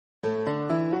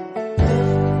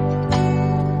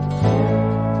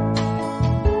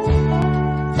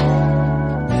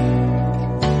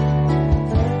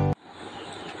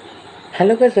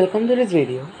Hello guys, welcome to this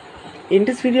video. In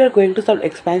this video, we are going to solve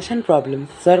expansion problems.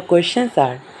 So our questions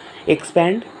are: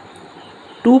 expand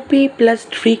 2p plus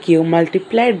 3q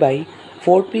multiplied by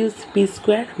 4p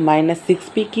square minus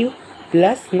 6pq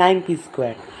plus 9p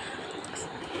square,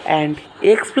 and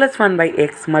x plus 1 by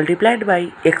x multiplied by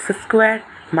x square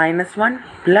minus 1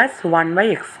 plus 1 by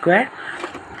x square.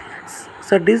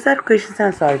 So these are questions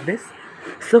and solve this.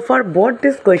 So for both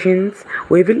these questions,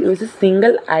 we will use a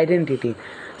single identity.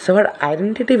 So our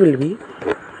identity will be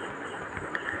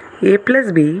a plus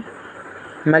b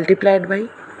multiplied by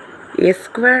a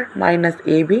square minus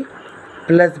ab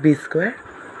plus b square.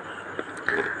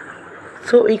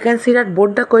 So we can see that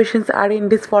both the questions are in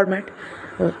this format.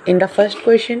 In the first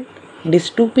question,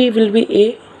 this 2p will be a,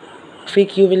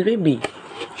 3q will be b.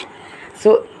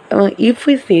 So if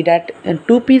we see that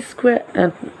 2p square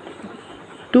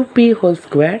 2p whole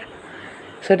square,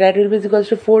 so that will be equals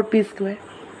to 4p square.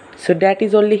 So that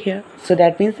is only here, so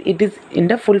that means it is in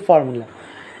the full formula,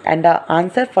 and the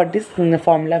answer for this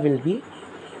formula will be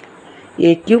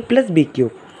a cube plus b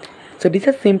cube. So this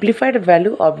is a simplified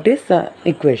value of this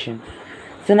equation.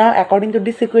 So now according to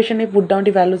this equation, we put down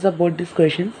the values of both these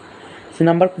questions. So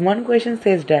number 1 question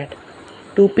says that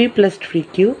 2p plus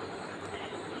 3q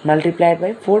multiplied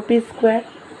by 4p square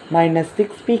minus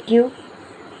 6pq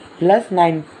plus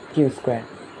 9q square.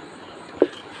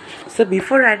 So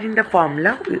before writing the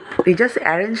formula, we just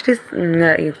arrange this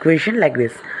equation like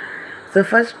this. So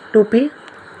first 2p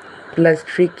plus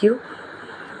 3q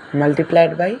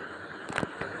multiplied by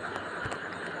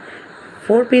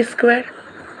 4p square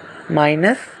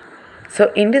minus, so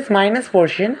in this minus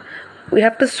portion we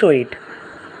have to show it,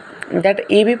 that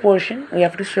AB portion we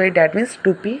have to show it, that means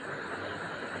 2p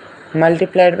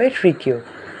multiplied by 3q.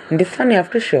 This one you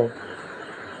have to show.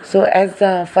 So as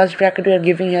the first bracket we are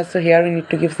giving here, so here we need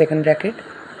to give second bracket.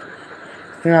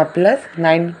 So now plus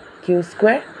 9q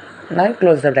square. Now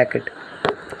close the bracket.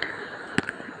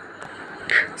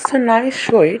 So now we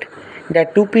show it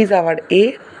that 2p is our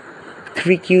a,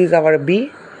 3q is our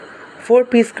b,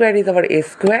 4p square is our a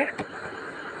square,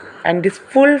 and this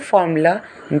full formula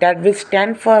that will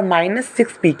stand for minus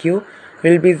 6pq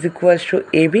will be equals to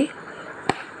ab,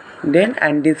 then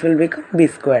and this will become b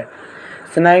square.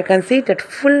 So now you can see that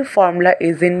full formula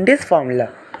is in this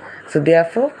formula. So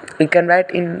therefore we can write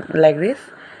in like this: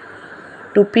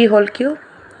 2p whole cube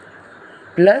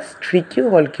plus 3q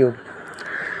whole cube.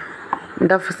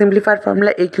 The simplified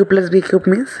formula a cube plus b cube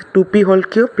means 2p whole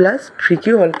cube plus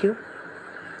 3q whole cube.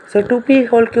 So 2p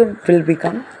whole cube will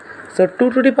become, so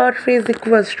 2 to the power 3 is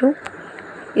equals to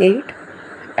 8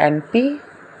 and p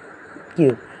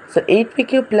cube. So 8p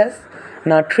cube plus,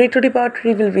 now 3 to the power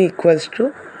 3 will be equals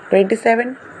to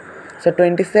 27. So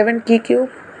 27 cube.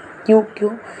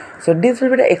 So this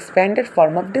will be the expanded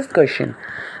form of this question.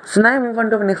 So now I move on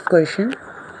to the next question.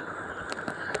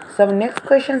 So next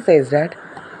question says that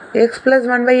x plus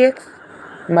 1 by x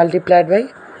multiplied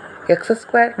by x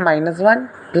square minus 1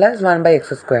 plus 1 by x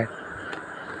square.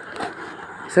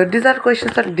 So these are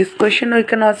questions. For this question we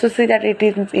can also see that it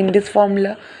is in this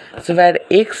formula. So where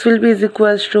x will be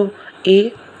equals to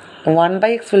a, 1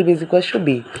 by x will be equals to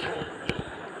b.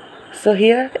 So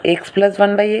here x plus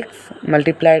 1 by x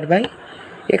multiplied by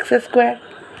x square.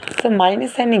 So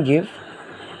minus sign you give,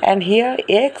 and here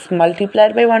x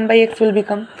multiplied by 1 by x will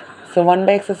become, so 1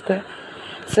 by x square.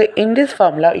 So in this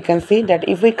formula you can see that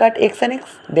if we cut x and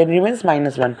x, then remains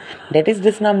minus 1, that is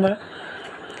this number.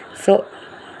 So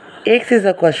x is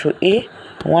equals to a,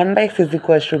 1 by x is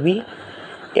equals to b,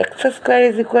 x square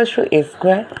is equals to a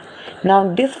square.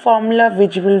 Now this formula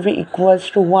which will be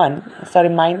equals to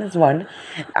minus 1,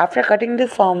 after cutting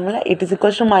this formula it is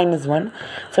equals to minus 1,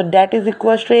 so that is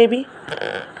equals to ab,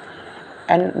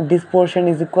 and this portion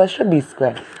is equals to b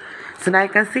square. So now you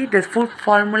can see this full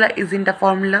formula is in the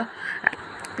formula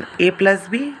a plus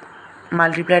b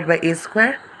multiplied by a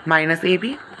square minus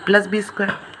ab plus b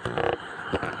square.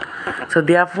 So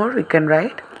therefore we can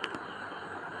write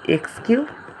x cube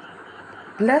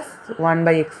plus 1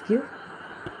 by x cube.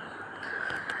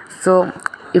 So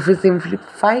if we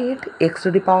simplify it, x to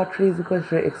the power 3 is equal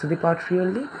to x to the power 3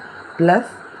 only, plus,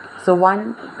 so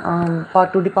 1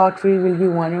 to the power 3 will be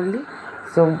 1 only,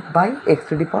 so by x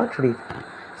to the power 3.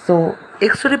 So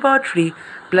x to the power 3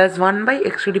 plus 1 by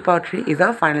x to the power 3 is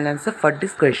our final answer for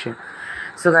this question.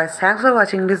 So guys, thanks for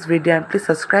watching this video, and please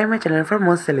subscribe my channel for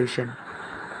more solution.